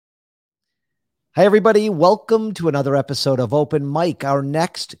Hi, everybody. Welcome to another episode of Open Mic. Our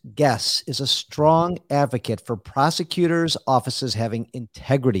next guest is a strong advocate for prosecutors' offices having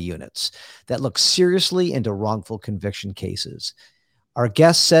integrity units that look seriously into wrongful conviction cases. Our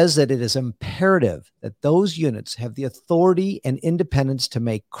guest says that it is imperative that those units have the authority and independence to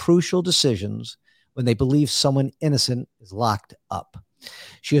make crucial decisions when they believe someone innocent is locked up.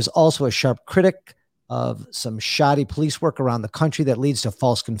 She is also a sharp critic of some shoddy police work around the country that leads to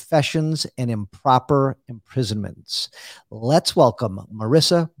false confessions and improper imprisonments. Let's welcome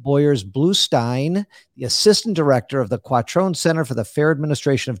Marissa Boyers-Bluestein, the Assistant Director of the Quattrone Center for the Fair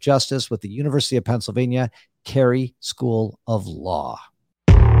Administration of Justice with the University of Pennsylvania Carey School of Law.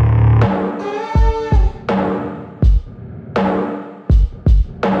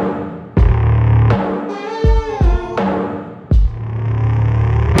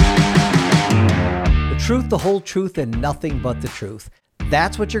 Truth, the whole truth, and nothing but the truth.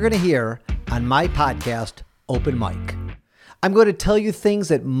 That's what you're going to hear on my podcast, Open Mic. I'm going to tell you things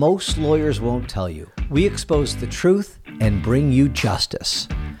that most lawyers won't tell you. We expose the truth and bring you justice.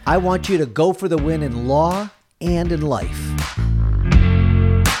 I want you to go for the win in law and in life.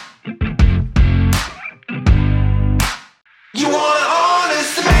 You want an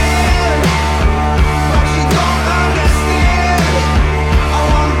honest man, but you don't understand. I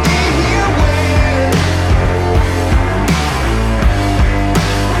won't be here when.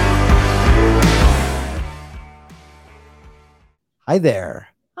 Hi there.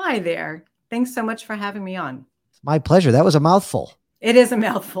 Hi there. Thanks so much for having me on. It's my pleasure. That was a mouthful. It is a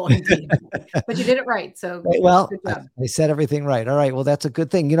mouthful indeed, but you did it right. So well, good job. I said everything right. All right. Well, that's a good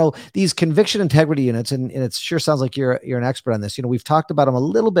thing. You know, these conviction integrity units, and it sure sounds like you're an expert on this. You know, we've talked about them a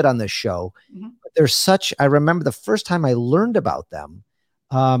little bit on this show. Mm-hmm. But they're I remember the first time I learned about them,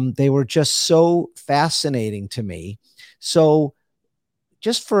 they were just so fascinating to me. So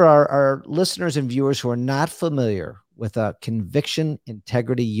just for our listeners and viewers who are not familiar with a conviction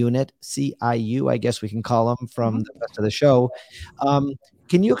integrity unit, CIU, I guess we can call them from the rest of the show.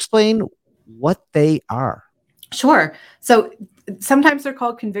 Can you explain what they are? Sure. So sometimes they're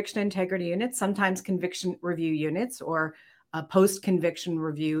called conviction integrity units, sometimes conviction review units or a post-conviction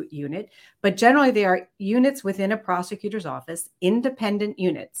review unit. But generally, they are units within a prosecutor's office, independent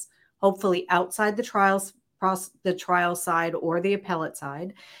units, hopefully outside the trial side or the appellate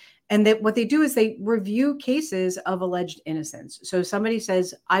side. And that what they do is they review cases of alleged innocence. So somebody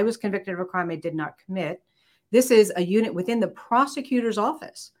says, I was convicted of a crime I did not commit. This is a unit within the prosecutor's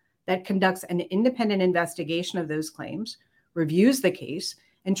office that conducts an independent investigation of those claims, reviews the case,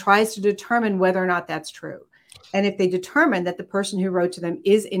 and tries to determine whether or not that's true. And if they determine that the person who wrote to them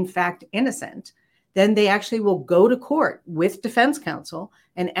is in fact innocent, then they actually will go to court with defense counsel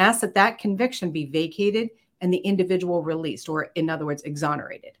and ask that that conviction be vacated and the individual released, or in other words,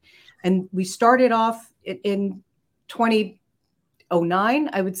 exonerated. And we started off in 2009,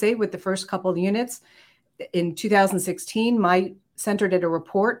 I would say, with the first couple of units. In 2016, my center did a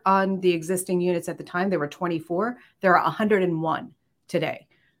report on the existing units at the time. There were 24. There are 101 today.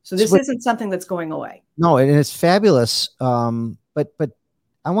 So this isn't something that's going away. No, and it's fabulous. But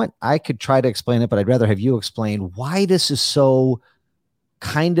I could try to explain it, but I'd rather have you explain why this is so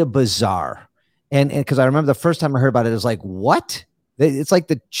kind of bizarre. And because I remember the first time I heard about it, it was like, what? It's like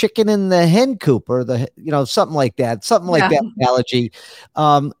the chicken in the hen coop, or something like that, that analogy.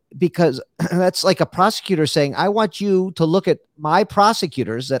 Because that's like a prosecutor saying, I want you to look at my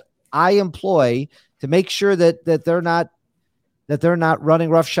prosecutors that I employ to make sure that they're not running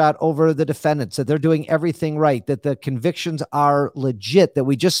roughshod over the defendants, that they're doing everything right, that the convictions are legit, that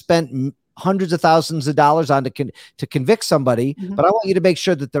we just spent hundreds of thousands of dollars on to convict somebody, but I want you to make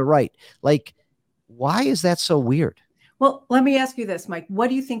sure that they're right. Like, why is that so weird? Well, let me ask you this, Mike. What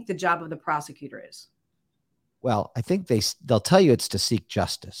do you think the job of the prosecutor is? Well, I think they'll tell you it's to seek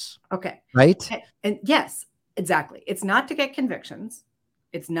justice. Okay. Right? And yes, exactly. It's not to get convictions.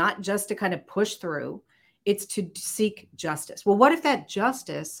 It's not just to kind of push through. It's to seek justice. Well, what if that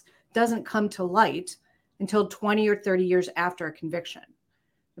justice doesn't come to light until 20 or 30 years after a conviction?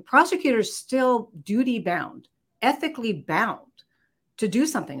 The prosecutor is still duty bound, ethically bound to do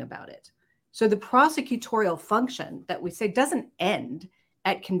something about it. So the prosecutorial function that we say doesn't end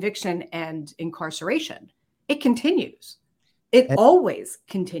at conviction and incarceration. It continues. It always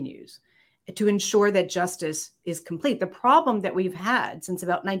continues to ensure that justice is complete. The problem that we've had since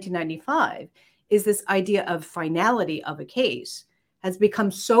about 1995 is this idea of finality of a case has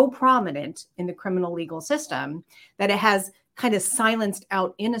become so prominent in the criminal legal system that it has kind of silenced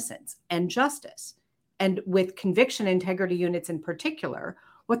out innocence and justice. And with conviction integrity units in particular,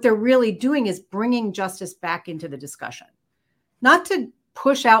 what they're really doing is bringing justice back into the discussion, not to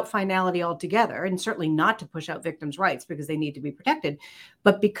push out finality altogether, and certainly not to push out victims' rights because they need to be protected,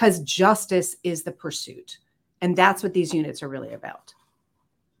 but because justice is the pursuit. And that's what these units are really about.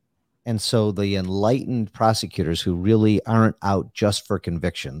 And so the enlightened prosecutors who really aren't out just for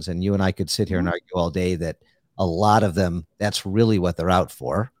convictions, and you and I could sit here and argue all day that a lot of them, that's really what they're out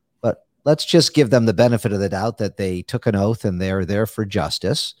for. But let's just give them the benefit of the doubt that they took an oath and they're there for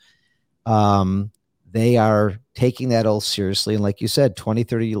justice. They are taking that oath seriously. And like you said, 20,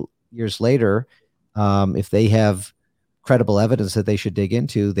 30 years later, if they have credible evidence that they should dig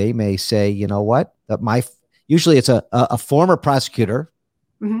into, they may say, you know what, usually it's a former prosecutor.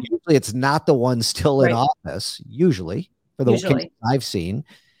 Usually it's not the one still in office, usually, for the cases I've seen.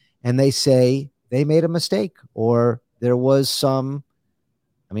 And they say they made a mistake, or there was something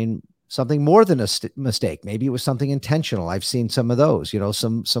more than a mistake. Maybe it was something intentional. I've seen some of those,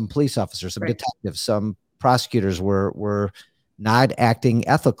 some police officers, some detectives, some prosecutors were not acting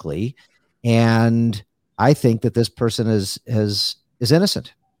ethically. And I think that this person is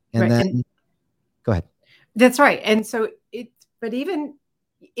innocent. And then go ahead. That's right. And so but even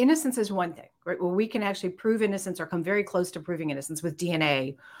innocence is one thing, right? Well, we can actually prove innocence or come very close to proving innocence with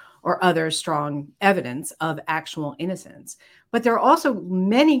DNA or other strong evidence of actual innocence. But there are also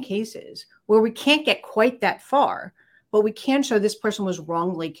many cases where we can't get quite that far, but we can show this person was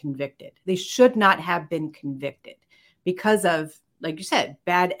wrongly convicted. They should not have been convicted because of, like you said,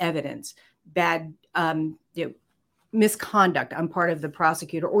 bad evidence, bad misconduct on part of the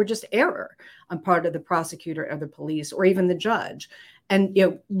prosecutor, or just error on part of the prosecutor or the police or even the judge. And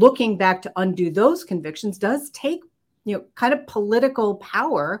looking back to undo those convictions does take kind of political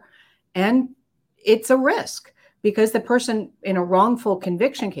power, and it's a risk because the person in a wrongful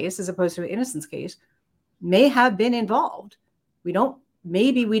conviction case, as opposed to an innocence case, may have been involved.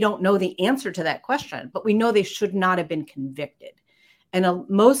 Maybe we don't know the answer to that question, but we know they should not have been convicted. And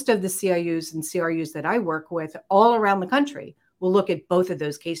most of the CIUs and CRUs that I work with all around the country will look at both of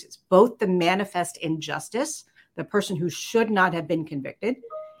those cases, both the manifest injustice, the person who should not have been convicted,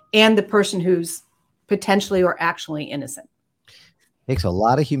 and the person who's potentially or actually innocent. It takes a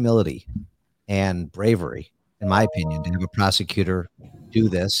lot of humility and bravery, in my opinion, to have a prosecutor do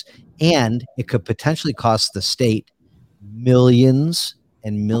this. And it could potentially cost the state millions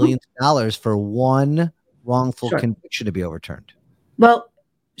and millions of dollars for one wrongful conviction to be overturned. Well,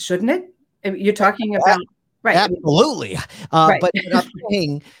 shouldn't it? You're talking about, right. Absolutely. But I'm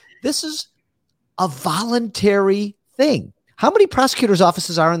saying this is a voluntary thing. How many prosecutors'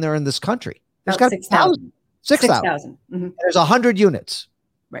 offices are in there in this country? There's got 6,000. 6,000. There's 100 units.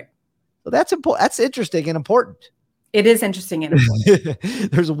 Right. So that's important. That's interesting and important. It is interesting and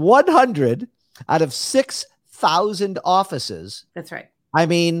important. There's 100 out of 6,000 offices. That's right. I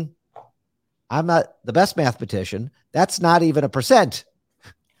mean, I'm not the best mathematician. That's not even a percent.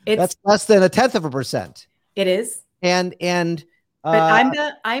 That's less than 1/10%. It is. But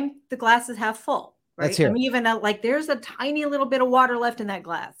I'm the glass is half full, right? I'm even like there's a tiny little bit of water left in that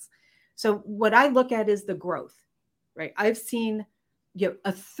glass. So what I look at is the growth, right? I've seen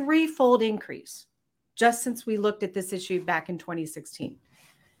a threefold increase just since we looked at this issue back in 2016.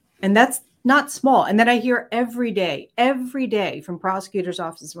 And that's not small. And then I hear every day from prosecutors'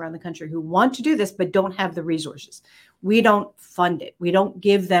 offices around the country who want to do this, but don't have the resources. We don't fund it. We don't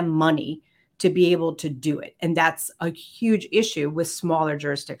give them money to be able to do it. And that's a huge issue with smaller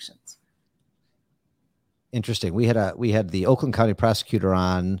jurisdictions. Interesting. We had the Oakland County prosecutor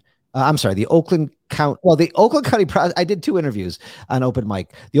on, the Oakland County, I did 2 interviews on Open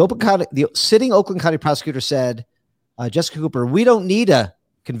Mic. The sitting Oakland County prosecutor said, Jessica Cooper, we don't need a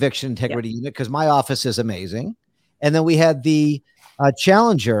conviction integrity unit because my office is amazing. And then we had the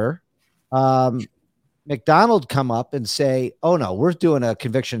challenger, McDonald, come up and say, oh no, we're doing a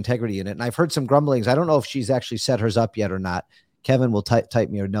conviction integrity unit. And I've heard some grumblings. I don't know if she's actually set hers up yet or not. Kevin will type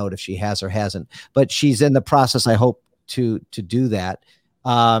me a note if she has or hasn't, but she's in the process, I hope, to do that.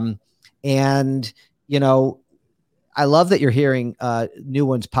 And I love that you're hearing new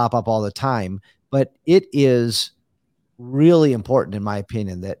ones pop up all the time, but it is really important, in my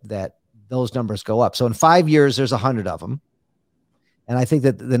opinion, that those numbers go up. So in 5 years, there's 100 of them. And I think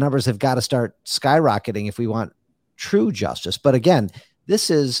that the numbers have got to start skyrocketing if we want true justice. But again,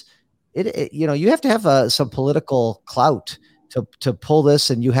 this is it. You have to have some political clout to pull this,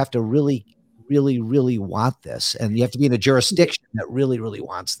 and you have to really, really, really want this, and you have to be in a jurisdiction that really, really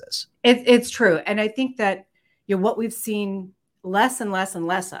wants this. It's true, and I think that what we've seen less and less and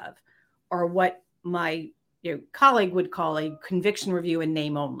less of, are what my colleague would call a conviction review in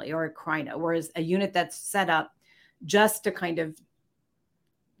name only, or a CRINA, whereas a unit that's set up just to kind of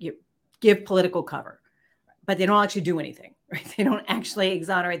give political cover, but they don't actually do anything, right? They don't actually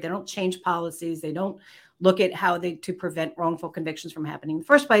exonerate. They don't change policies. They don't look at how to prevent wrongful convictions from happening in the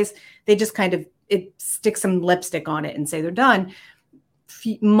first place. They just kind of stick some lipstick on it and say they're done.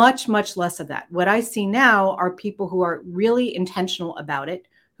 Much, much less of that. What I see now are people who are really intentional about it,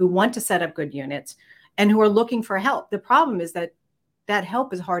 who want to set up good units, and who are looking for help. The problem is that that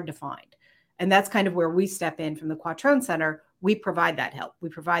help is hard to find. And that's kind of where we step in from the Quattrone Center. We provide that help. We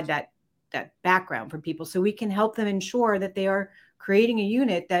provide that background for people so we can help them ensure that they are creating a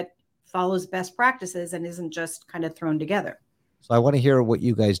unit that follows best practices and isn't just kind of thrown together. So I want to hear what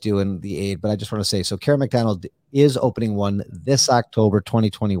you guys do in the aid, but I just want to say, so Karen McDonald is opening one this October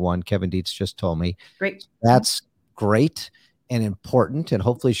 2021. Kevin Dietz just told me. Great. That's great and important, and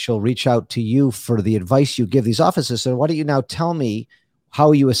hopefully she'll reach out to you for the advice you give these offices. So why don't you now tell me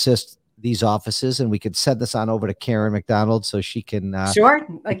how you assist these offices, and we could send this on over to Karen McDonald so she can sure,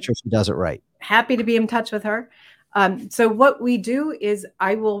 make sure she does it right. Happy to be in touch with her. So what we do is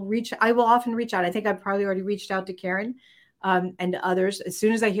I will often reach out. I think I've probably already reached out to Karen and to others. As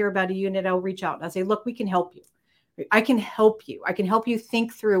soon as I hear about a unit, I'll reach out and I'll say, look, we can help you. I can help you. I can help you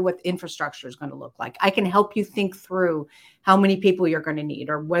think through what infrastructure is going to look like. I can help you think through how many people you're going to need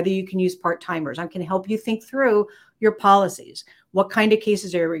or whether you can use part-timers. I can help you think through your policies. What kind of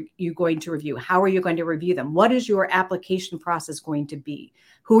cases are you going to review? How are you going to review them? What is your application process going to be?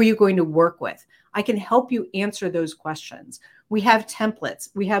 Who are you going to work with? I can help you answer those questions. We have templates.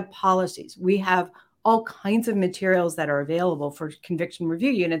 We have policies. We have all kinds of materials that are available for conviction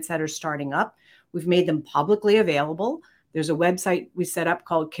review units that are starting up. We've made them publicly available. There's a website we set up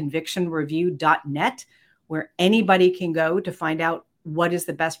called convictionreview.net where anybody can go to find out what is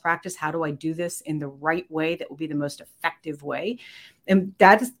the best practice. How do I do this in the right way that will be the most effective way? And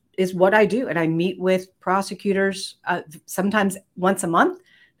that is what I do. And I meet with prosecutors sometimes once a month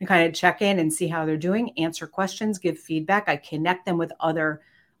and kind of check in and see how they're doing, answer questions, give feedback. I connect them with other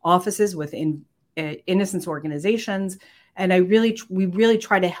offices within innocence organizations. And we really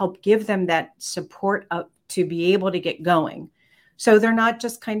try to help give them that support up to be able to get going. So they're not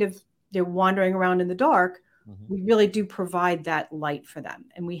just they're wandering around in the dark. Mm-hmm. We really do provide that light for them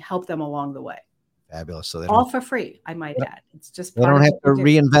and we help them along the way. Fabulous. So all for free, I might add. It's just they don't have to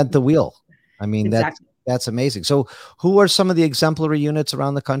reinvent the wheel. I mean, exactly. That's amazing. So who are some of the exemplary units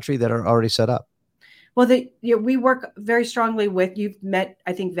around the country that are already set up? Well, we work very strongly with, you've met,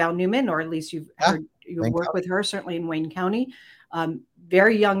 I think, Val Newman, or at least you've heard you work with her, certainly in Wayne County.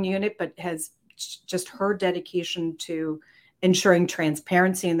 Very young unit, but has just her dedication to ensuring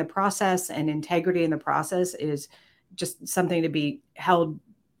transparency in the process and integrity in the process is just something to be held,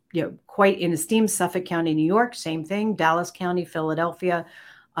 quite in esteem. Suffolk County, New York, same thing. Dallas County, Philadelphia,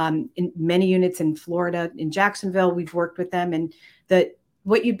 in many units in Florida, in Jacksonville, we've worked with them. And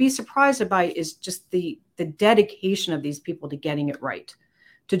what you'd be surprised about is just the dedication of these people to getting it right,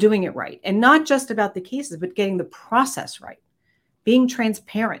 to doing it right. And not just about the cases, but getting the process right, being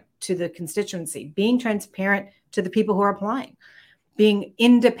transparent to the constituency, being transparent to the people who are applying, being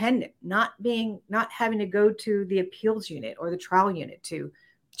independent, not having to go to the appeals unit or the trial unit to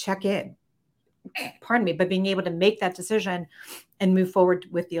check in, but being able to make that decision and move forward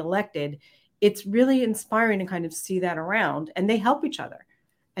with the elected. It's really inspiring to kind of see that around, and they help each other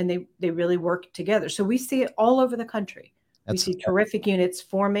and they really work together. So we see it all over the country. We see terrific units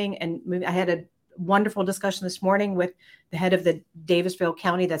forming, and I had a wonderful discussion this morning with the head of the Davisville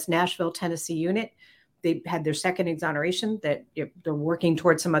County, that's Nashville, Tennessee unit. They had their second exoneration that they're working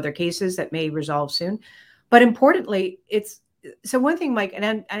towards some other cases that may resolve soon. But importantly, so one thing, Mike,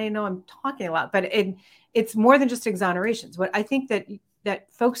 and I know I'm talking a lot, but it's more than just exonerations. What I think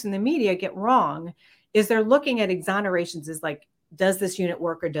that folks in the media get wrong is they're looking at exonerations as like, does this unit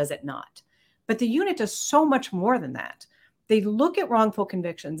work or does it not? But the unit does so much more than that. They look at wrongful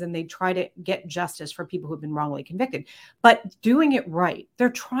convictions and they try to get justice for people who've been wrongly convicted, but doing it right. They're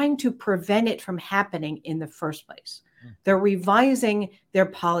trying to prevent it from happening in the first place. They're revising their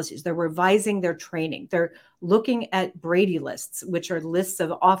policies. They're revising their training. They're looking at Brady lists, which are lists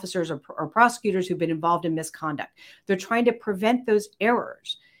of officers or prosecutors who've been involved in misconduct. They're trying to prevent those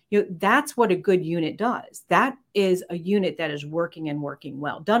errors. That's what a good unit does. That is a unit that is working and working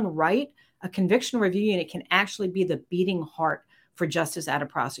well. Done right, a conviction review unit can actually be the beating heart for justice at a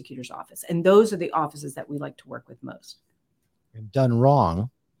prosecutor's office. And those are the offices that we like to work with most. And done wrong,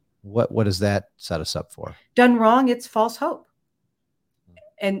 what does that set us up for? Done wrong, it's false hope,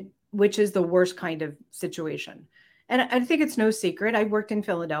 and which is the worst kind of situation. And I think it's no secret. I worked in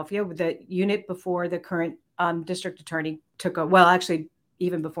Philadelphia with the unit before the current district attorney took over. Well, actually,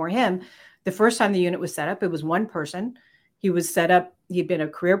 even before him, the first time the unit was set up, it was one person. He was set up, He'd been a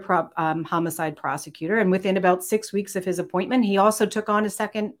career homicide prosecutor. And within about 6 weeks of his appointment, he also took on a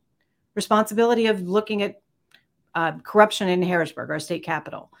second responsibility of looking at corruption in Harrisburg, our state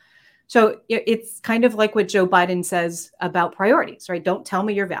capital. So it's kind of like what Joe Biden says about priorities, right? Don't tell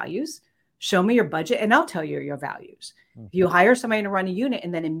me your values, show me your budget, and I'll tell you your values. Mm-hmm. If you hire somebody to run a unit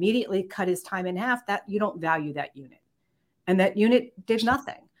and then immediately cut his time in half, that you don't value that unit. And that unit did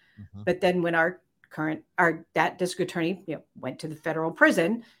nothing. Mm-hmm. But then when that district attorney went to the federal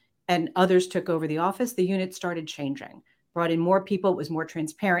prison and others took over the office, the unit started changing, brought in more people, it was more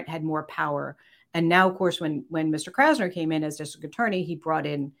transparent, had more power. And now, of course, when Mr. Krasner came in as district attorney, he brought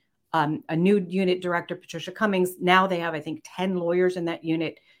in a new unit director, Patricia Cummings. Now they have, I think, 10 lawyers in that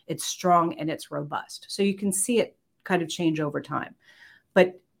unit. It's strong and it's robust. So you can see it kind of change over time.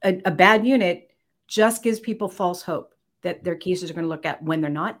 But a bad unit just gives people false hope that their cases are going to look at when they're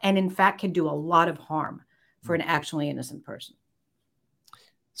not, and in fact can do a lot of harm for an actually innocent person.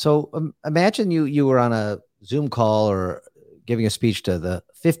 So imagine you were on a Zoom call or giving a speech to the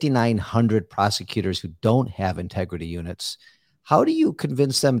 5,900 prosecutors who don't have integrity units. How do you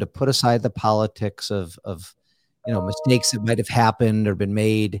convince them to put aside the politics of mistakes that might have happened or been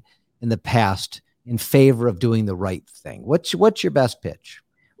made in the past in favor of doing the right thing? What's your best pitch?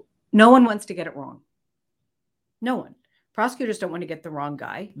 No one wants to get it wrong. No one. Prosecutors don't want to get the wrong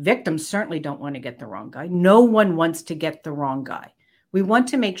guy. Victims certainly don't want to get the wrong guy. No one wants to get the wrong guy. We want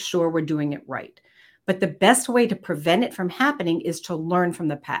to make sure we're doing it right. But the best way to prevent it from happening is to learn from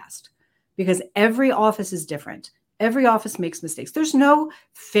the past, because every office is different. Every office makes mistakes. There's no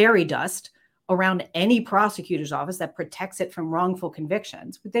fairy dust around any prosecutor's office that protects it from wrongful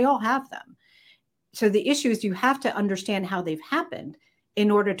convictions, but they all have them. So the issue is you have to understand how they've happened in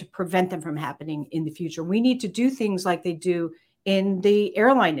order to prevent them from happening in the future. We need to do things like they do in the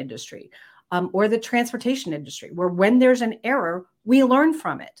airline industry or the transportation industry, where when there's an error, we learn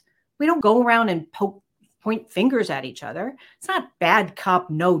from it. We don't go around and point fingers at each other. It's not bad cop,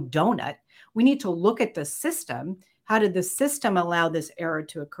 no donut. We need to look at the system. How did the system allow this error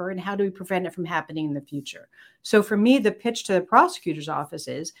to occur, and how do we prevent it from happening in the future? So for me, the pitch to the prosecutor's office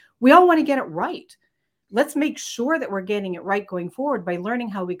is we all want to get it right. Let's make sure that we're getting it right going forward by learning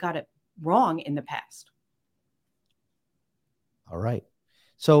how we got it wrong in the past. All right.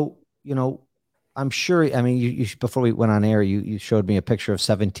 So, I'm sure, you before we went on air, you showed me a picture of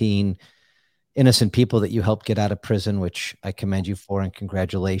 17 innocent people that you helped get out of prison, which I commend you for, and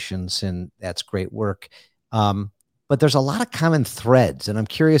congratulations. And that's great work. But there's a lot of common threads, and I'm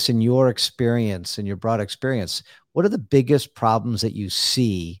curious, in your experience, in your broad experience, what are the biggest problems that you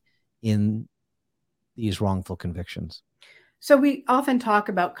see in these wrongful convictions? So we often talk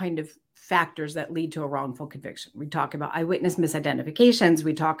about kind of factors that lead to a wrongful conviction. We talk about eyewitness misidentifications.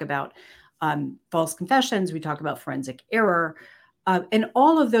 We talk about false confessions. We talk about forensic error. And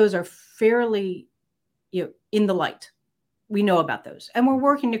all of those are fairly in the light. We know about those, and we're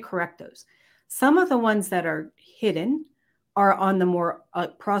working to correct those. Some of the ones that are hidden are on the more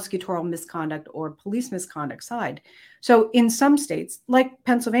prosecutorial misconduct or police misconduct side. So in some states, like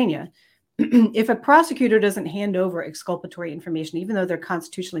Pennsylvania, if a prosecutor doesn't hand over exculpatory information, even though they're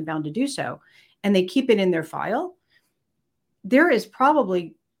constitutionally bound to do so, and they keep it in their file, there is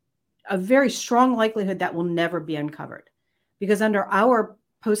probably a very strong likelihood that will never be uncovered. Because under our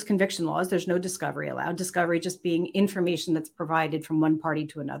post-conviction laws, there's no discovery allowed. Discovery just being information that's provided from one party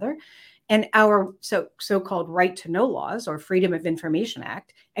to another. And our so-called right to know laws, or Freedom of Information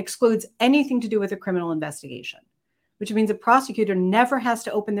Act, excludes anything to do with a criminal investigation, which means a prosecutor never has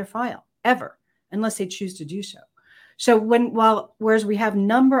to open their file, ever, unless they choose to do so. So whereas we have a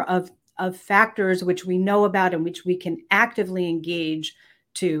number of factors which we know about and which we can actively engage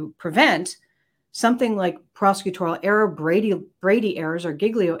to prevent, something like prosecutorial error, Brady errors, or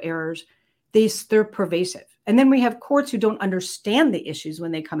Giglio errors, they're pervasive. And then we have courts who don't understand the issues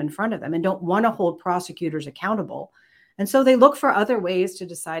when they come in front of them and don't want to hold prosecutors accountable. And so they look for other ways to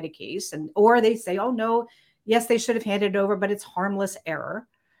decide a case, or they say, oh no, yes, they should have handed it over, but it's harmless error,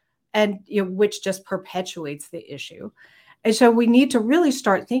 and which just perpetuates the issue. And so we need to really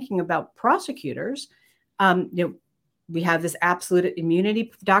start thinking about prosecutors. We have this absolute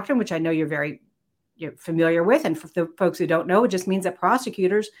immunity doctrine, which I know you're very familiar with. And for the folks who don't know, it just means that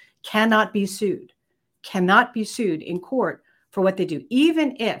prosecutors cannot be sued in court for what they do.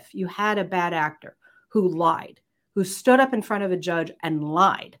 Even if you had a bad actor who lied, who stood up in front of a judge and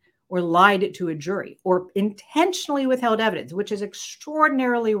lied, or lied to a jury, or intentionally withheld evidence, which is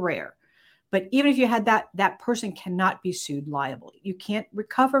extraordinarily rare. But even if you had that person cannot be sued liably. You can't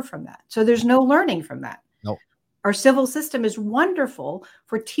recover from that. So there's no learning from that. No. Our civil system is wonderful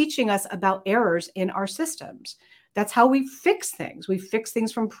for teaching us about errors in our systems. That's how we fix things. We fix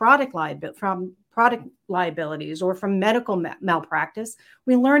things from product liabilities or from medical malpractice.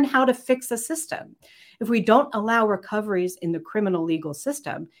 We learn how to fix the system. If we don't allow recoveries in the criminal legal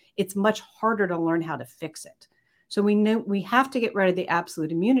system, it's much harder to learn how to fix it. So we know we have to get rid of the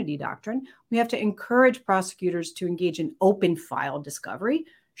absolute immunity doctrine. We have to encourage prosecutors to engage in open file discovery,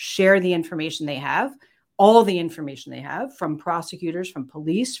 share the information they have, all the information they have from prosecutors, from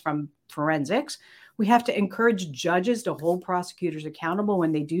police, from forensics. We have to encourage judges to hold prosecutors accountable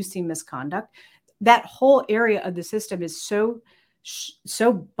when they do see misconduct. That whole area of the system is so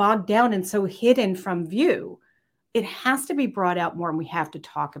bogged down and so hidden from view. It has to be brought out more, and we have to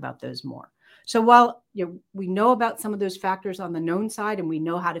talk about those more. So while we know about some of those factors on the known side and we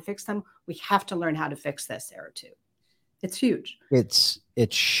know how to fix them, we have to learn how to fix this error too. It's huge. It's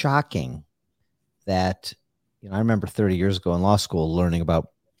shocking that, I remember 30 years ago in law school learning about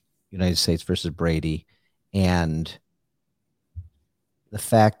United States versus Brady, and the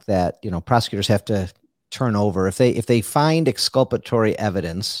fact that, prosecutors have to turn over if they find exculpatory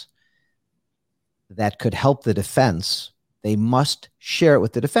evidence that could help the defense, they must share it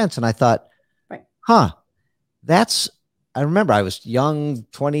with the defense. And I thought, right. I remember I was young,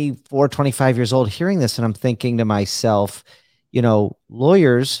 24, 25 years old, hearing this, and I'm thinking to myself,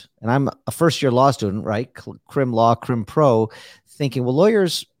 lawyers, and I'm a first-year law student, right? Crim law, crim pro, thinking, well,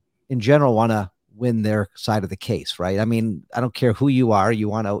 lawyers in general want to win their side of the case, right? I mean, I don't care who you are, you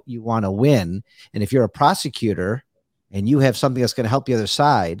want to win. And if you're a prosecutor and you have something that's going to help the other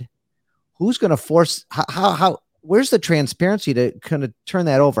side, who's going to force, where's the transparency to kind of turn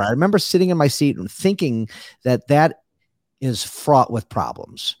that over? I remember sitting in my seat and thinking that is fraught with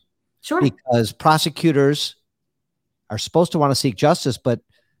problems. Sure. Because prosecutors are supposed to want to seek justice, but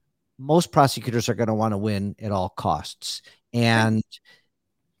most prosecutors are going to want to win at all costs. And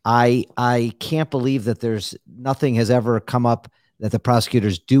I can't believe that there's nothing has ever come up that the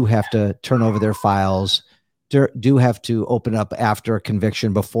prosecutors do have to turn over their files, do have to open up after a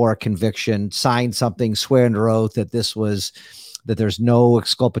conviction, before a conviction, sign something, swear under oath that there's no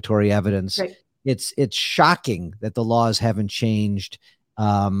exculpatory evidence. Right. It's shocking that the laws haven't changed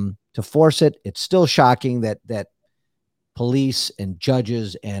to force it. It's still shocking that police and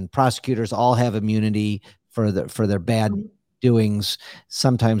judges and prosecutors all have immunity for their bad doings.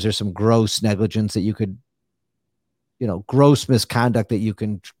 Sometimes there's some gross negligence that you could, gross misconduct that you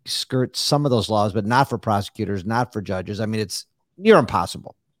can skirt some of those laws, but not for prosecutors, not for judges. I mean, it's near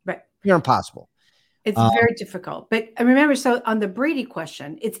impossible. Right. Near impossible. It's very difficult. But I remember, so on the Brady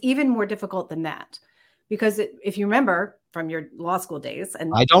question, it's even more difficult than that, because if you remember from your law school days,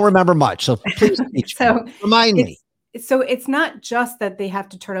 and I don't remember much, so please teach me. Remind me. So it's not just that they have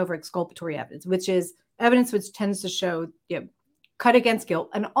to turn over exculpatory evidence, which is evidence which tends to show cut against guilt,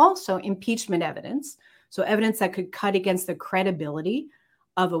 and also impeachment evidence. So evidence that could cut against the credibility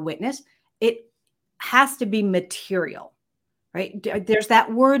of a witness. It has to be material, right? There's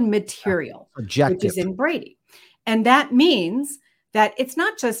that word material, objective, which is in Brady. And that means that it's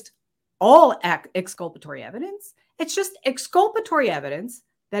not just all exculpatory evidence. It's just exculpatory evidence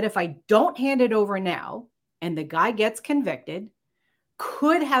that if I don't hand it over now and the guy gets convicted,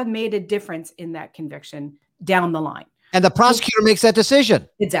 could have made a difference in that conviction down the line. And the prosecutor makes that decision.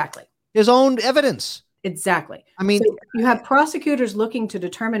 Exactly. His own evidence. Exactly. I mean, so you have prosecutors looking to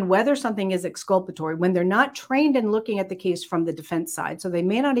determine whether something is exculpatory when they're not trained in looking at the case from the defense side. So they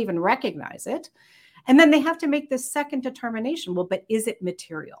may not even recognize it. And then they have to make this second determination. Well, but is it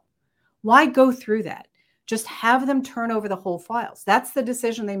material? Why go through that? Just have them turn over the whole files. That's the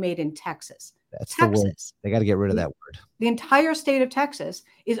decision they made in Texas. That's the word. They got to get rid of that word. The entire state of Texas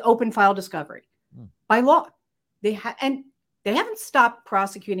is open file discovery by law. They haven't stopped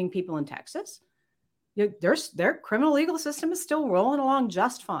prosecuting people in Texas. Their criminal legal system is still rolling along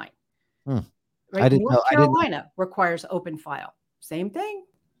just fine. Right? North Carolina requires open file. Same thing.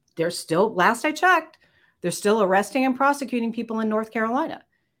 They're still, last I checked, they're still arresting and prosecuting people in North Carolina.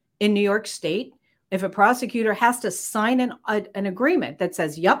 In New York State, if a prosecutor has to sign an agreement that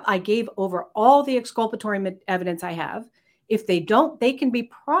says, yep, I gave over all the exculpatory evidence I have, if they don't, they can be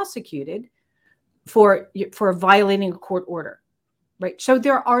prosecuted for violating a court order, right? So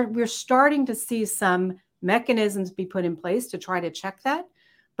we're starting to see some mechanisms be put in place to try to check that,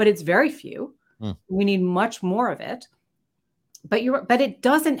 but it's very few. We need much more of it. But it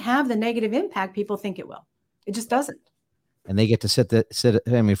doesn't have the negative impact people think it will. It just doesn't. And they get to sit.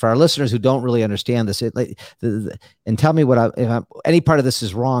 I mean, for our listeners who don't really understand this, and tell me if any part of this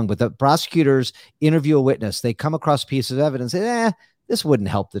is wrong, but the prosecutors interview a witness. They come across a piece of evidence. This wouldn't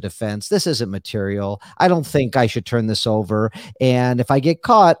help the defense. This isn't material. I don't think I should turn this over. And if I get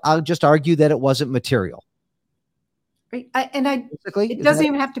caught, I'll just argue that it wasn't material. Right? Basically, It doesn't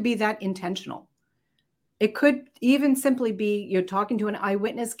even have to be that intentional. It could even simply be you're talking to an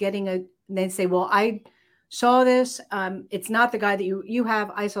eyewitness, and they say, "Well, I saw this. It's not the guy that you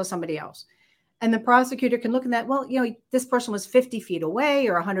have. I saw somebody else." And the prosecutor can look at that. Well, this person was 50 feet away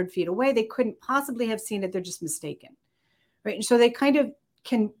or 100 feet away. They couldn't possibly have seen it. They're just mistaken, right? And so they kind of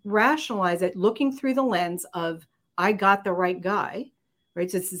can rationalize it, looking through the lens of I got the right guy,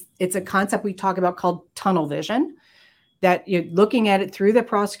 right? So it's a concept we talk about called tunnel vision. That you're looking at it through the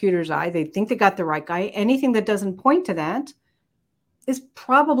prosecutor's eye. They think they got the right guy. Anything that doesn't point to that is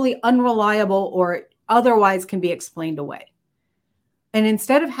probably unreliable or otherwise can be explained away. And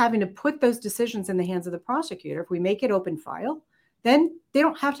instead of having to put those decisions in the hands of the prosecutor, if we make it open file, then they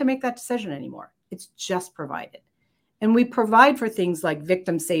don't have to make that decision anymore. It's just provided. And we provide for things like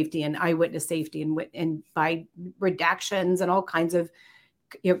victim safety and eyewitness safety and by redactions and all kinds of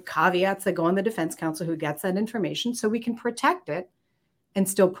caveats that go on the defense counsel who gets that information so we can protect it and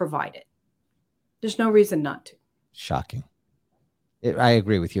still provide it. There's no reason not to. Shocking. I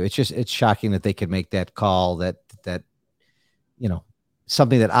agree with you. It's shocking that they could make that call that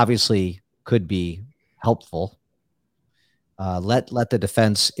something that obviously could be helpful. Let the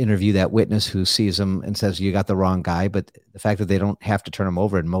defense interview that witness who sees him and says, you got the wrong guy. But the fact that they don't have to turn him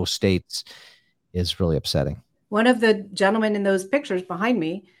over in most states is really upsetting. One of the gentlemen in those pictures behind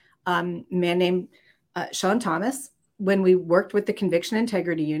me, a man named Sean Thomas, when we worked with the conviction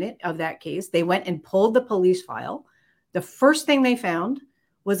integrity unit of that case, they went and pulled the police file. The first thing they found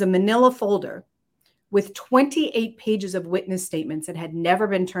was a manila folder with 28 pages of witness statements that had never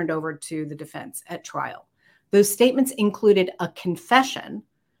been turned over to the defense at trial. Those statements included a confession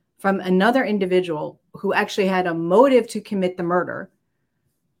from another individual who actually had a motive to commit the murder.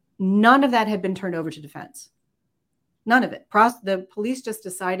 None of that had been turned over to defense. None of it. The police just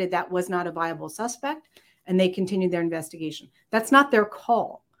decided that was not a viable suspect, and they continued their investigation. That's not their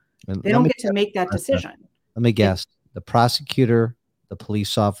call. They don't get to make that decision. Let me guess. The prosecutor, the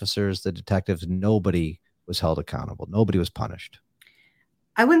police officers, the detectives, nobody was held accountable. Nobody was punished.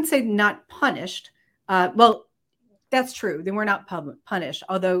 I wouldn't say not punished. Well, that's true. They were not punished,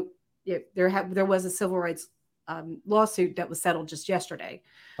 although there was a civil rights lawsuit that was settled just yesterday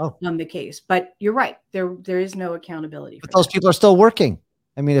on the case. But you're right. There is no accountability. But those people are still working.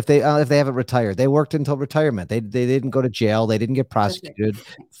 I mean, if they haven't retired, they worked until retirement. They didn't go to jail. They didn't get prosecuted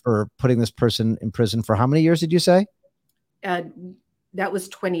for putting this person in prison for how many years did you say? That was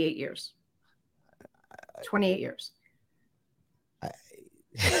 28 years. 28 years.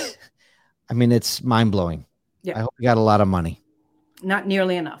 I mean, it's mind blowing. Yeah. I hope you got a lot of money. Not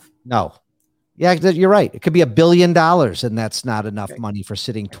nearly enough. No. Yeah, you're right. It could be $1 billion, and that's not enough money for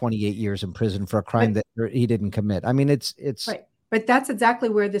sitting 28 years in prison for a crime that he didn't commit. I mean, it's right. But that's exactly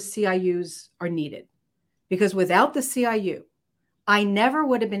where the CIUs are needed, because without the CIU, I never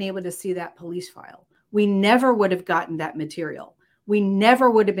would have been able to see that police file. We never would have gotten that material. We never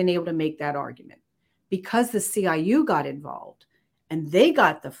would have been able to make that argument, because the CIU got involved and they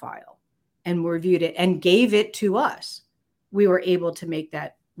got the file and reviewed it and gave it to us. We were able to make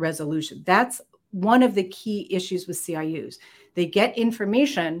that resolution. That's one of the key issues with CIUs. They get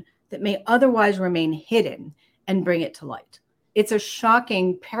information that may otherwise remain hidden and bring it to light. It's a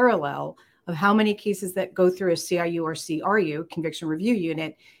shocking parallel of how many cases that go through a CIU or CRU, conviction review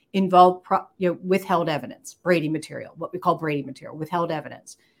unit, involve withheld evidence, Brady material, what we call Brady material, withheld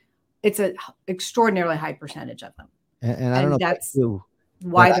evidence. It's an extraordinarily high percentage of them. And I don't know that's about you,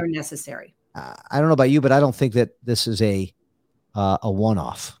 why they're necessary. I don't know about you, but I don't think that this is a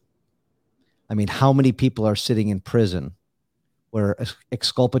one-off. I mean, how many people are sitting in prison where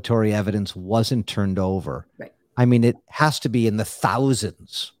exculpatory evidence wasn't turned over? Right. I mean, it has to be in the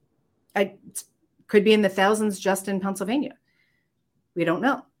thousands. It could be in the thousands just in Pennsylvania. We don't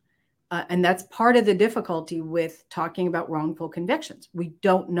know. And that's part of the difficulty with talking about wrongful convictions. We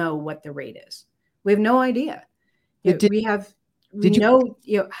don't know what the rate is. We have no idea. We know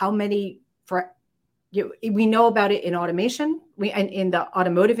how many we know about it in automation. And in the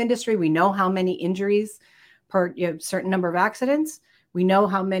automotive industry, we know how many injuries per certain number of accidents. We know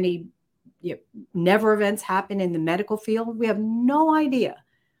how many never events happen in the medical field. We have no idea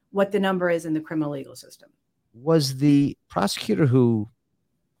what the number is in the criminal legal system. Was the prosecutor who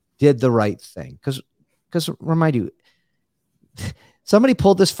did the right thing? Because remind you, somebody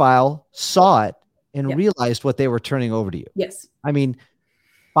pulled this file, saw it, and realized what they were turning over to you. Yes. I mean,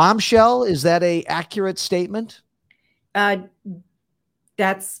 bombshell, is that a accurate statement?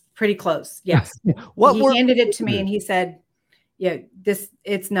 That's pretty close. Yes. He handed it to me and he said,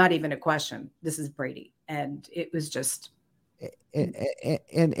 it's not even a question. This is Brady. And it was just, and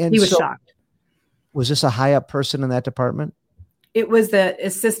he was shocked. Was this a high up person in that department? It was the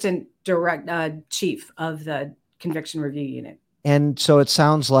assistant chief of the conviction review unit. And so it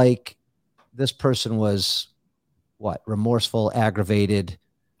sounds like this person was what? Remorseful, aggravated,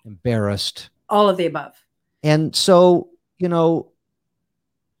 embarrassed. All of the above. And so,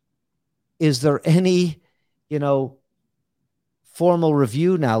 is there any, formal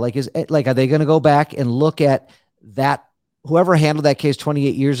review now? Like, are they going to go back and look at that, whoever handled that case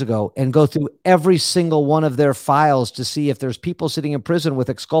 28 years ago, and go through every single one of their files to see if there's people sitting in prison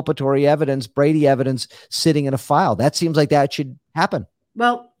with exculpatory evidence, Brady evidence sitting in a file? That seems like that should happen.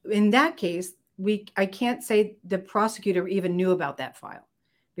 Well, in that case, I can't say the prosecutor even knew about that file,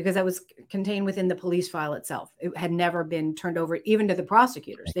 because that was contained within the police file itself. It had never been turned over even to the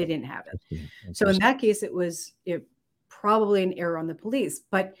prosecutors. They didn't have it. So in that case, it was probably an error on the police.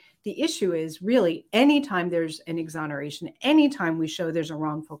 But the issue is really, anytime there's an exoneration, anytime we show there's a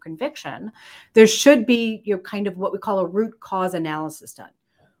wrongful conviction, there should be kind of what we call a root cause analysis done.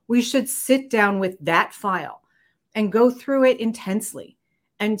 We should sit down with that file and go through it intensely.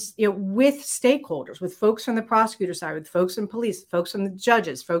 And with stakeholders, with folks from the prosecutor side, with folks from police, folks from the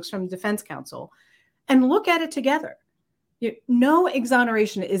judges, folks from the defense counsel, and look at it together. No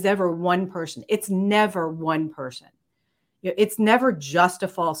exoneration is ever one person. It's never one person. It's never just a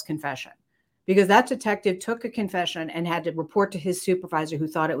false confession, because that detective took a confession and had to report to his supervisor, who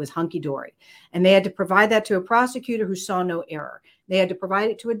thought it was hunky-dory. And they had to provide that to a prosecutor who saw no error. They had to provide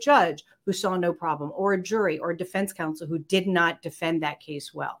it to a judge who saw no problem, or a jury or a defense counsel who did not defend that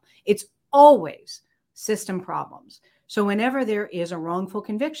case well. It's always system problems. So whenever there is a wrongful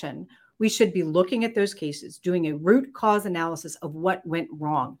conviction, we should be looking at those cases, doing a root cause analysis of what went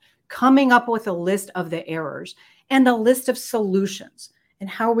wrong, coming up with a list of the errors and a list of solutions. And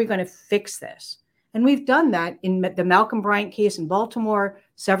how are we going to fix this? And we've done that in the Malcolm Bryant case in Baltimore,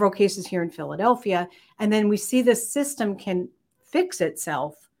 several cases here in Philadelphia. And then we see the system can fix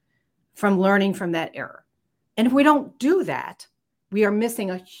itself from learning from that error. And if we don't do that, we are missing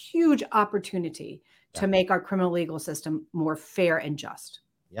a huge opportunity to make our criminal legal system more fair and just.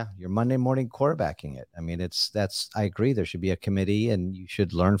 Yeah, you're Monday morning quarterbacking it. I mean, I agree. There should be a committee, and you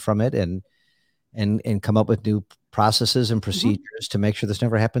should learn from it and come up with new processes and procedures to make sure this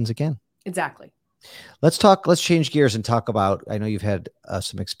never happens again. Exactly. Let's change gears and talk about, I know you've had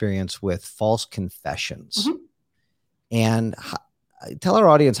some experience with false confessions. And tell our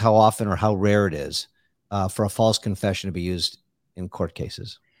audience how often or how rare it is for a false confession to be used in court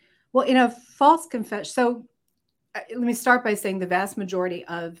cases. Well, in a false confession, so let me start by saying the vast majority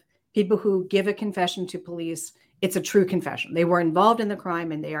of people who give a confession to police, it's a true confession. They were involved in the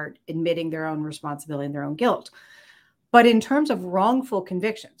crime and they are admitting their own responsibility and their own guilt. But in terms of wrongful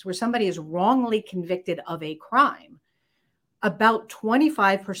convictions, where somebody is wrongly convicted of a crime, about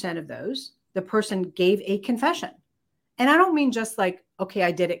 25% of those, the person gave a confession. And I don't mean just like, okay,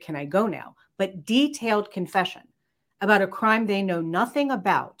 I did it, can I go now? But detailed confession about a crime they know nothing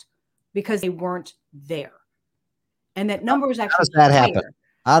about because they weren't there. And that number is actually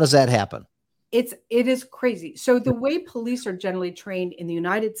How does that happen? It is crazy. So the way police are generally trained in the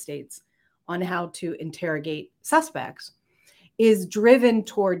United States on how to interrogate suspects is driven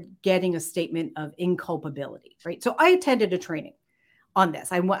toward getting a statement of inculpability, right? So I attended a training on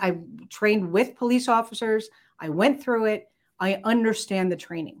this. I trained with police officers. I went through it. I understand the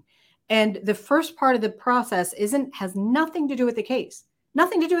training. And the first part of the process has nothing to do with the case.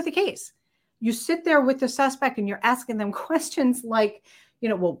 Nothing to do with the case. You sit there with the suspect and you're asking them questions like,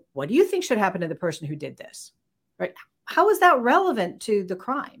 well, what do you think should happen to the person who did this? Right? How is that relevant to the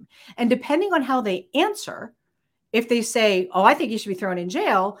crime? And depending on how they answer, if they say, oh, I think he should be thrown in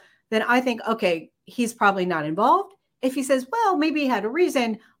jail, then I think, okay, he's probably not involved. If he says, well, maybe he had a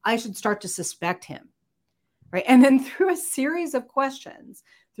reason, I should start to suspect him. Right? And then through a series of questions,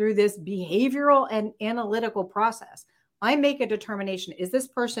 through this behavioral and analytical process, I make a determination, is this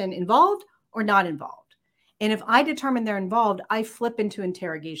person involved or not involved? And if I determine they're involved, I flip into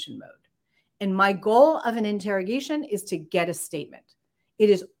interrogation mode. And my goal of an interrogation is to get a statement.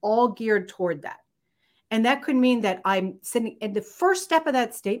 It is all geared toward that. And that could mean that I'm sitting, and the first step of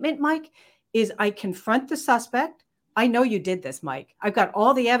that statement, Mike, is I confront the suspect. I know you did this, Mike. I've got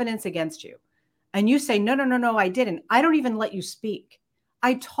all the evidence against you. And you say, no, I didn't. I don't even let you speak.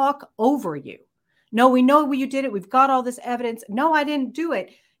 I talk over you. No, we know you did it. We've got all this evidence. No, I didn't do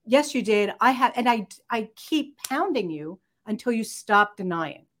it. Yes, you did. I have, and I keep pounding you until you stop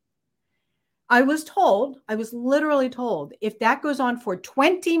denying. I was literally told, if that goes on for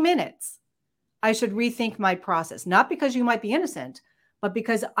 20 minutes, I should rethink my process. Not because you might be innocent, but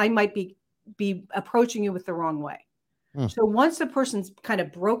because I might be approaching you with the wrong way. So once the person's kind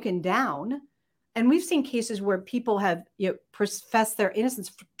of broken down, And we've seen cases where people have professed their innocence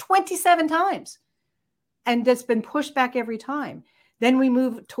for 27 times, and that's been pushed back every time. Then we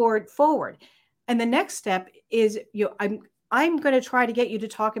move forward. And the next step is, I'm going to try to get you to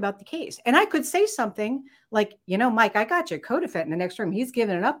talk about the case. And I could say something like, Mike, I got your co-defendant in the next room. He's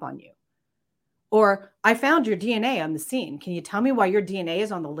giving it up on you. Or I found your DNA on the scene. Can you tell me why your DNA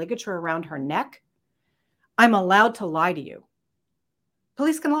is on the ligature around her neck? I'm allowed to lie to you.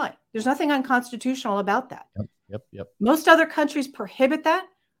 Police can lie. There's nothing unconstitutional about that. Yep. Most other countries prohibit that.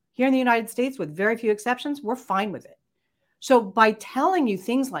 Here in the United States, with very few exceptions, we're fine with it. So by telling you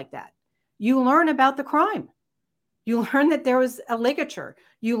things like that, you learn about the crime. You learn that there was a ligature.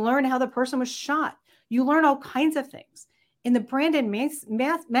 You learn how the person was shot. You learn all kinds of things. In the Brandon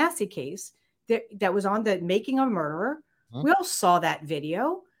Massey case that was on the Making of a Murderer, we all saw that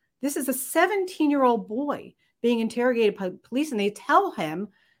video. This is a 17-year-old boy being interrogated by police, and they tell him,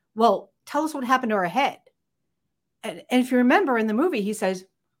 well, tell us what happened to her head. And if you remember in the movie, he says,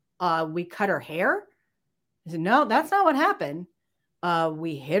 we cut her hair. He said, no, that's not what happened.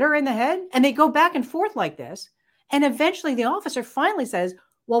 We hit her in the head. And they go back and forth like this. And eventually the officer finally says,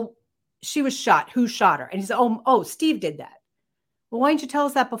 well, she was shot. Who shot her? And he said, oh, Steve did that. Well, why didn't you tell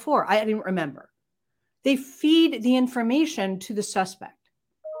us that before? I didn't remember. They feed the information to the suspect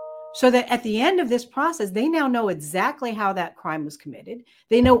so that at the end of this process, they now know exactly how that crime was committed.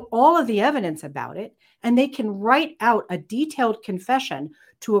 They know all of the evidence about it, and they can write out a detailed confession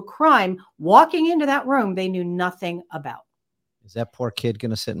to a crime walking into that room they knew nothing about. Is that poor kid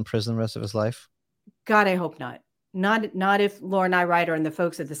going to sit in prison the rest of his life? God, I hope not. Not if Laura and I Ryder and the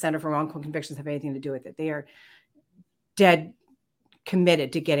folks at the Center for Wrongful Convictions have anything to do with it. They are dead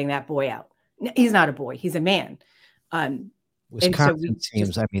committed to getting that boy out. He's not a boy. He's a man. Wisconsin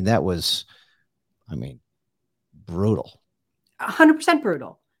seems, that was, brutal. 100%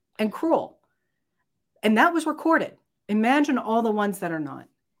 brutal and cruel. And that was recorded. Imagine all the ones that are not.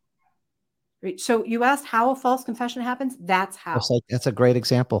 Right? So you asked how a false confession happens. That's how. That's a great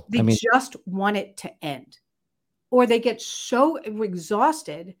example. They just want it to end. Or they get so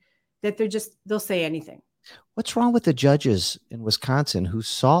exhausted that they'll say anything. What's wrong with the judges in Wisconsin who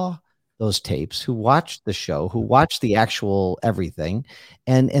saw those tapes, who watched the show, who watched the actual everything,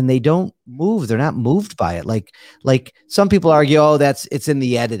 and they don't move? They're not moved by it. Like some people argue, it's in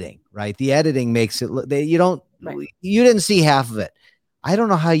the editing, right? The editing makes it, you didn't see half of it. I don't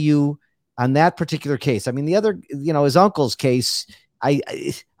know how you, on that particular case, the other, his uncle's case, I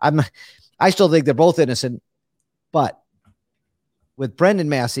still think they're both innocent, but with Brendan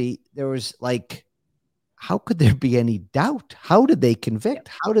Massey, there was how could there be any doubt? How did they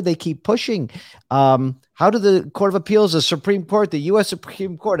convict? How did they keep pushing? How did the Court of Appeals, the Supreme Court, the U.S.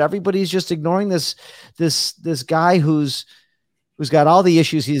 Supreme Court, everybody's just ignoring this guy who's got all the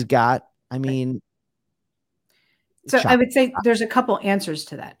issues he's got? So I would say there's a couple answers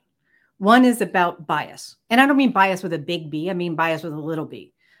to that. One is about bias. And I don't mean bias with a big B. I mean bias with a little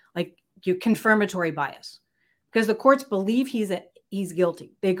b, like your confirmatory bias, because the courts believe he's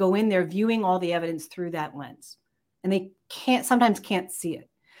guilty. They go in there viewing all the evidence through that lens, and they sometimes can't see it.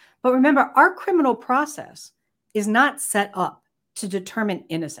 But remember, our criminal process is not set up to determine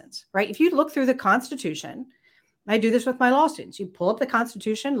innocence, right? If you look through the Constitution, I do this with my law students. You pull up the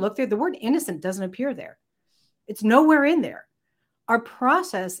Constitution, look through, the word innocent doesn't appear there. It's nowhere in there. Our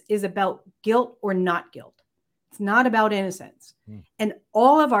process is about guilt or not guilt. It's not about innocence. And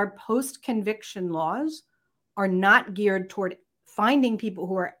all of our post-conviction laws are not geared toward finding people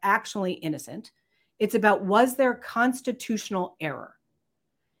who are actually innocent. It's about, was there constitutional error?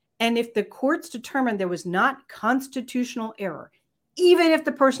 And if the courts determined there was not constitutional error, even if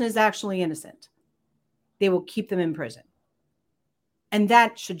the person is actually innocent, they will keep them in prison. And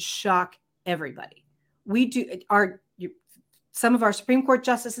that should shock everybody. Some of our Supreme Court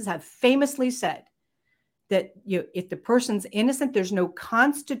justices have famously said that if the person's innocent, there's no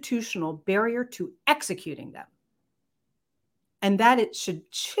constitutional barrier to executing them. And that it should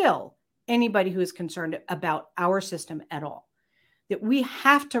chill anybody who is concerned about our system at all. That we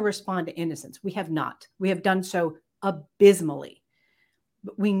have to respond to innocence. We have not. We have done so abysmally.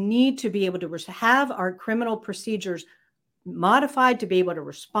 But we need to be able to have our criminal procedures modified to be able to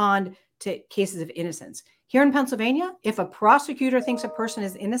respond to cases of innocence. Here in Pennsylvania, if a prosecutor thinks a person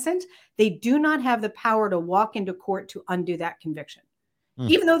is innocent, they do not have the power to walk into court to undo that conviction,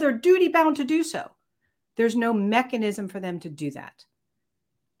 even though they're duty bound to do so. There's no mechanism for them to do that.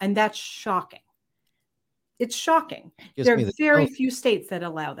 And that's shocking. It's shocking. There are very few states that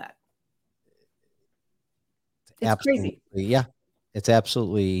allow that. It's crazy. Yeah, it's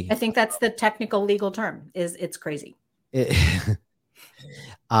absolutely. I think that's the technical legal term, is it's crazy.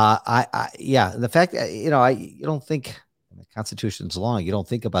 Yeah, the fact that, you don't think the Constitution's long. You don't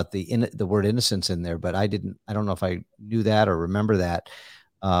think about the word innocence in there, but I don't know if I knew that or remember that,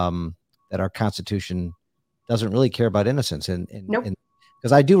 that our Constitution doesn't really care about innocence. Nope. And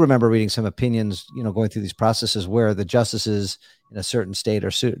because I do remember reading some opinions, going through these processes where the justices in a certain state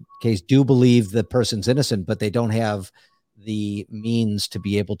or case do believe the person's innocent, but they don't have the means to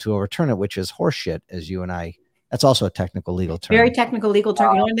be able to overturn it, which is horseshit, as you and I. That's also a technical legal term. Very technical legal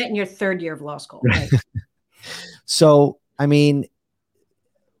term. You learned that in your third year of law school. Right? So, I mean,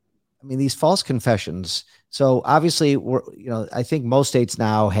 these false confessions. So obviously, I think most states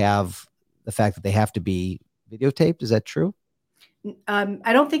now have the fact that they have to be videotaped. Is that true?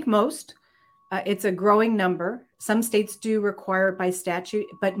 I don't think most. It's a growing number. Some states do require it by statute,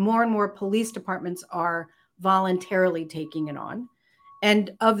 but more and more police departments are voluntarily taking it on.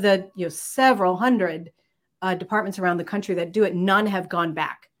 And of the several hundred departments around the country that do it, none have gone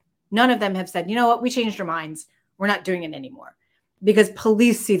back. None of them have said, you know what, we changed our minds. We're not doing it anymore, because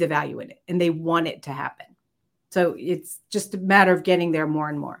police see the value in it and they want it to happen. So it's just a matter of getting there more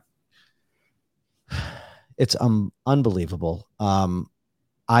and more. It's unbelievable.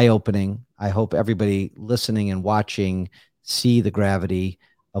 Eye-opening. I hope everybody listening and watching see the gravity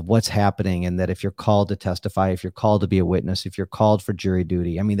of what's happening, and that if you're called to testify, if you're called to be a witness, if you're called for jury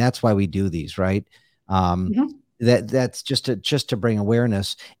duty, I mean, that's why we do these, right? That's just to bring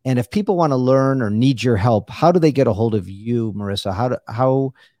awareness. And if people want to learn or need your help, how do they get a hold of you, Marissa?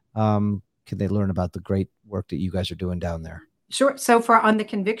 How can they learn about the great work that you guys are doing down there? Sure. So on the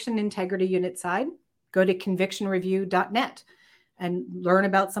Conviction Integrity Unit side, go to convictionreview.net and learn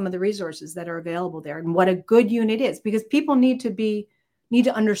about some of the resources that are available there and what a good unit is, because people need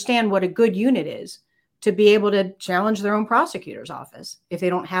to understand what a good unit is to be able to challenge their own prosecutor's office if they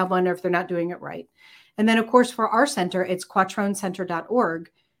don't have one or if they're not doing it right. And then, of course, for our center, it's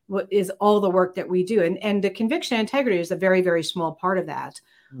quattroncenter.org, what is all the work that we do. And the conviction integrity is a very, very small part of that.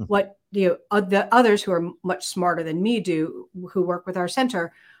 What the others who are much smarter than me do, who work with our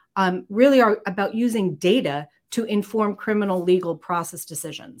center, really are about using data to inform criminal legal process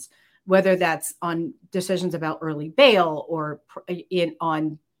decisions, whether that's on decisions about early bail or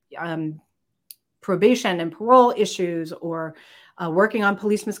on probation and parole issues, or working on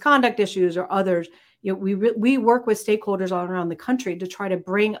police misconduct issues or others. We work with stakeholders all around the country to try to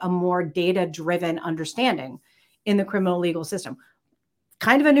bring a more data-driven understanding in the criminal legal system.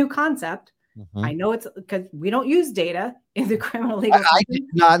 Kind of a new concept. I know it's because we don't use data in the criminal legal system.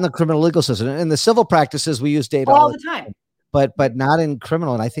 Not in the criminal legal system. In the civil practices, we use data all the time. But not in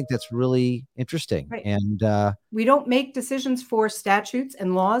criminal. And I think that's really interesting. Right. And we don't make decisions for statutes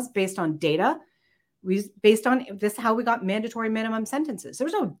and laws based on data. Based on this, how we got mandatory minimum sentences. There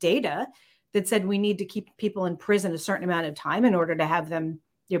was no data that said we need to keep people in prison a certain amount of time in order to have them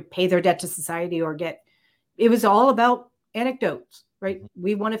pay their debt to society or it was all about anecdotes, right?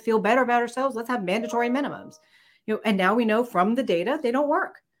 We want to feel better about ourselves. Let's have mandatory minimums, and now we know from the data, they don't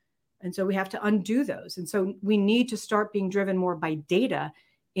work. And so we have to undo those. And so we need to start being driven more by data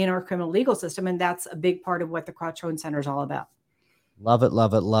in our criminal legal system. And that's a big part of what the Quattrone Center is all about. Love it,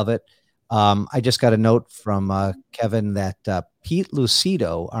 love it, love it. I just got a note from Kevin that Pete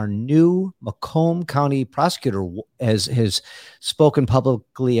Lucido, our new Macomb County prosecutor, has spoken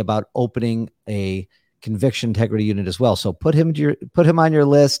publicly about opening a conviction integrity unit as well. So put him on your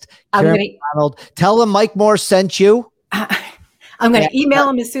list. Donald, tell him Mike Moore sent you. I'm going to email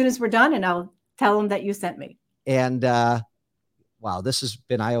him as soon as we're done, and I'll tell him that you sent me. And wow, this has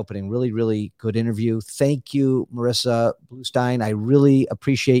been eye-opening. Really, really good interview. Thank you, Marissa Bluestein. I really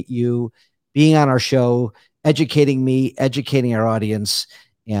appreciate you being on our show, educating me, educating our audience.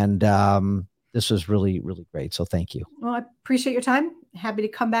 And this was really, really great. So thank you. Well, I appreciate your time. Happy to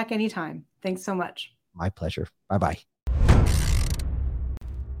come back anytime. Thanks so much. My pleasure. Bye-bye.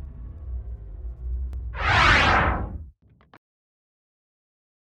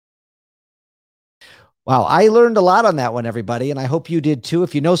 Wow, I learned a lot on that one, everybody, and I hope you did too.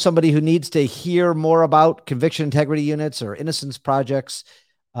 If you know somebody who needs to hear more about conviction integrity units or innocence projects,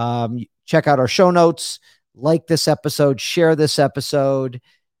 check out our show notes, like this episode, share this episode,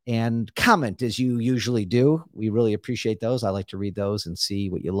 and comment as you usually do. We really appreciate those. I like to read those and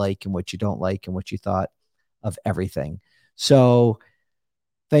see what you like and what you don't like and what you thought of everything. So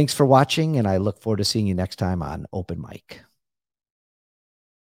thanks for watching, and I look forward to seeing you next time on Open Mic.